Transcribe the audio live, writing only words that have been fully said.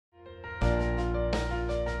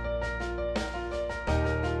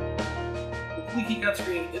leaky gut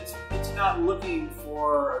screen, it's not looking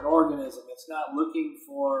for an organism. It's not looking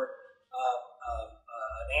for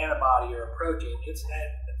an antibody or a protein.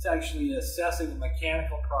 It's actually assessing a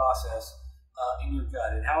mechanical process in your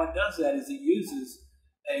gut. And how it does that is it uses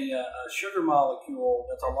a sugar molecule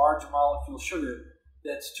that's a large molecule sugar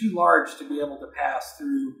that's too large to be able to pass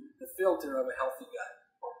through the filter of a healthy gut.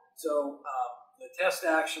 So the test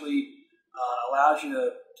actually allows you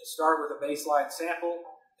to start with a baseline sample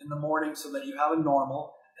in the morning so that you have a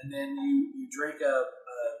normal, and then you drink the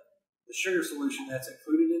sugar solution that's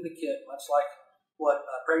included in the kit, much like what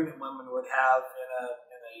pregnant women would have in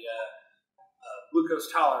a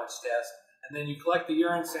glucose tolerance test. And then you collect the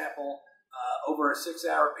urine sample over a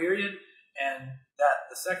 6-hour period, and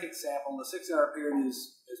the second sample, the 6-hour period,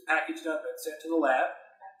 is packaged up and sent to the lab,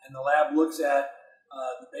 and the lab looks at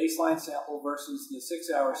the baseline sample versus the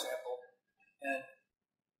 6-hour sample, and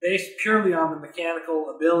based purely on the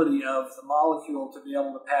mechanical ability of the molecule to be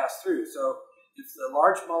able to pass through. So if the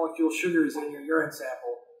large molecule sugar is in your urine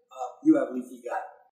sample, you have leaky gut.